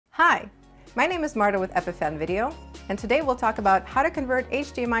Hi, my name is Marta with Epiphan Video, and today we'll talk about how to convert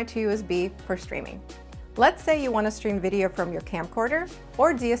HDMI to USB for streaming. Let's say you want to stream video from your camcorder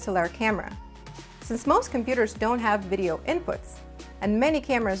or DSLR camera. Since most computers don't have video inputs, and many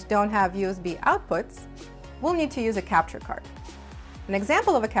cameras don't have USB outputs, we'll need to use a capture card. An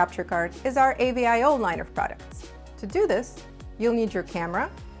example of a capture card is our AVIO line of products. To do this, you'll need your camera,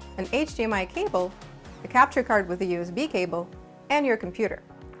 an HDMI cable, a capture card with a USB cable, and your computer.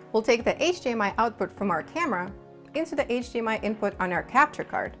 We'll take the HDMI output from our camera into the HDMI input on our capture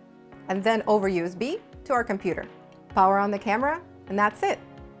card, and then over USB to our computer. Power on the camera, and that's it.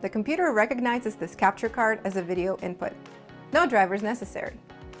 The computer recognizes this capture card as a video input. No drivers necessary.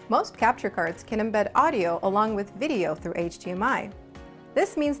 Most capture cards can embed audio along with video through HDMI.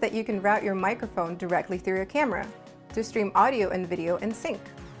 This means that you can route your microphone directly through your camera to stream audio and video in sync.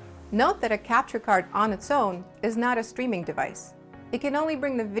 Note that a capture card on its own is not a streaming device. It can only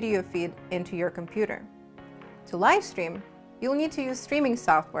bring the video feed into your computer. To live stream, you'll need to use streaming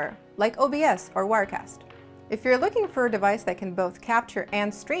software like OBS or Wirecast. If you're looking for a device that can both capture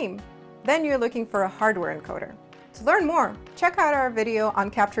and stream, then you're looking for a hardware encoder. To learn more, check out our video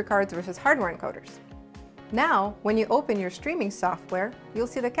on capture cards versus hardware encoders. Now, when you open your streaming software, you'll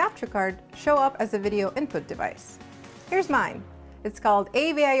see the capture card show up as a video input device. Here's mine. It's called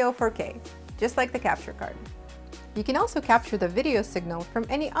AVIO 4K, just like the capture card. You can also capture the video signal from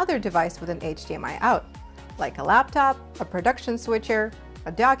any other device with an HDMI out, like a laptop, a production switcher,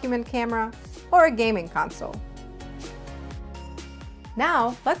 a document camera, or a gaming console.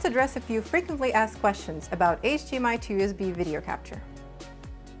 Now, let's address a few frequently asked questions about HDMI to USB video capture.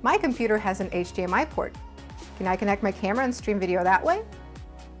 My computer has an HDMI port. Can I connect my camera and stream video that way?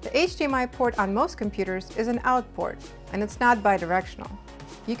 The HDMI port on most computers is an out port, and it's not bidirectional.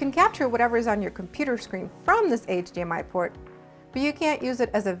 You can capture whatever is on your computer screen from this HDMI port, but you can't use it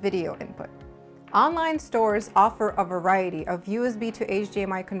as a video input. Online stores offer a variety of USB to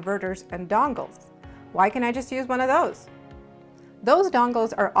HDMI converters and dongles. Why can't I just use one of those? Those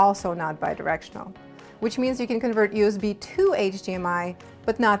dongles are also not bidirectional, which means you can convert USB to HDMI,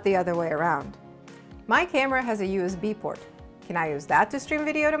 but not the other way around. My camera has a USB port. Can I use that to stream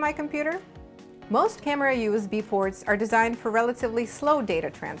video to my computer? Most camera USB ports are designed for relatively slow data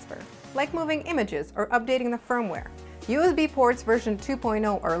transfer, like moving images or updating the firmware. USB ports version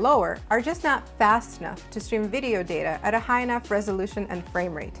 2.0 or lower are just not fast enough to stream video data at a high enough resolution and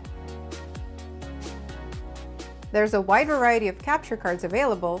frame rate. There's a wide variety of capture cards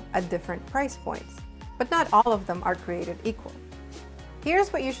available at different price points, but not all of them are created equal.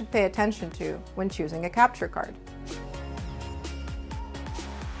 Here's what you should pay attention to when choosing a capture card.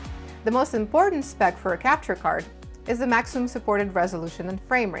 The most important spec for a capture card is the maximum supported resolution and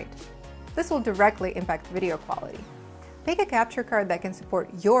frame rate. This will directly impact video quality. Pick a capture card that can support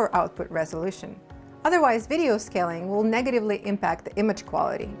your output resolution. Otherwise, video scaling will negatively impact the image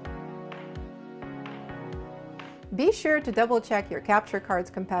quality. Be sure to double-check your capture card's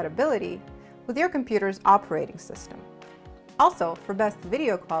compatibility with your computer's operating system. Also, for best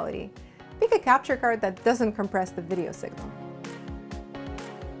video quality, pick a capture card that doesn't compress the video signal.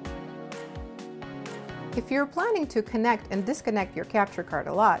 If you're planning to connect and disconnect your capture card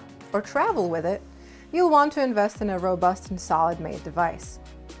a lot, or travel with it, you'll want to invest in a robust and solid-made device.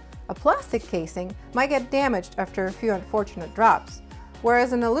 A plastic casing might get damaged after a few unfortunate drops,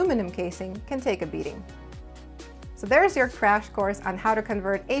 whereas an aluminum casing can take a beating. So there's your crash course on how to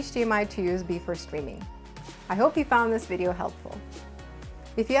convert HDMI to USB for streaming. I hope you found this video helpful.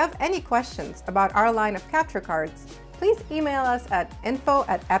 If you have any questions about our line of capture cards, please email us at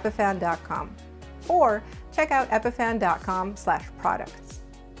info@epiphan.com or check out epiphan.com/products.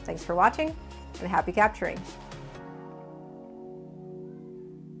 Thanks for watching and happy capturing!